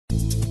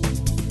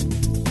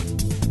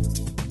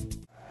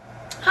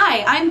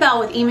Hi, I'm Belle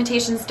with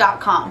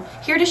emitations.com,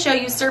 here to show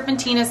you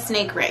Serpentina's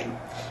snake ring.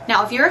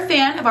 Now, if you're a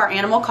fan of our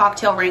animal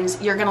cocktail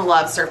rings, you're going to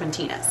love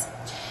Serpentina's.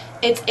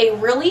 It's a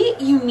really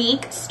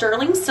unique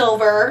sterling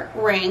silver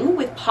ring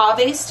with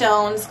pave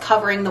stones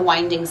covering the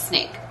winding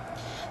snake.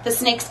 The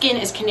snake skin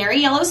is canary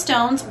yellow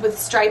stones with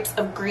stripes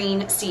of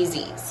green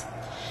CZs.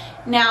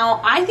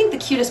 Now, I think the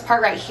cutest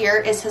part right here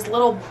is his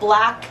little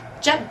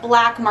jet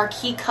black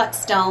marquis cut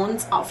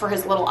stones for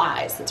his little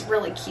eyes. It's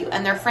really cute,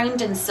 and they're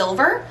framed in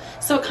silver,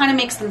 so it kind of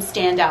makes them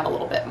stand out a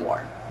little bit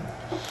more.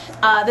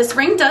 This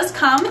ring does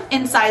come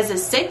in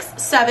sizes 6,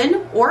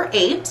 7, or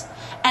 8,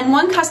 and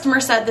one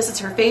customer said this is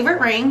her favorite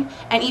ring,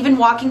 and even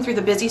walking through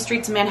the busy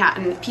streets of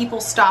Manhattan,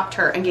 people stopped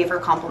her and gave her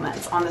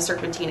compliments on the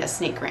Serpentina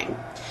snake ring.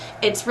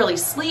 It's really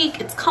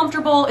sleek, it's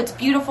comfortable, it's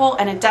beautiful,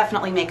 and it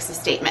definitely makes a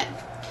statement.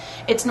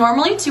 It's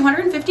normally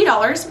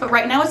 $250, but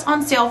right now it's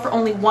on sale for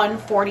only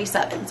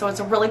 $147, so it's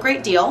a really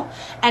great deal,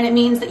 and it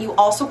means that you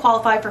also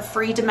qualify for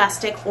free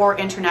domestic or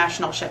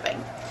international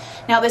shipping.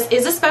 Now, this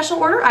is a special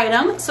order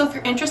item, so if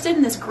you're interested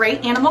in this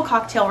great animal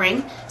cocktail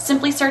ring,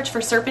 simply search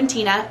for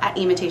Serpentina at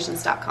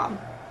emitations.com.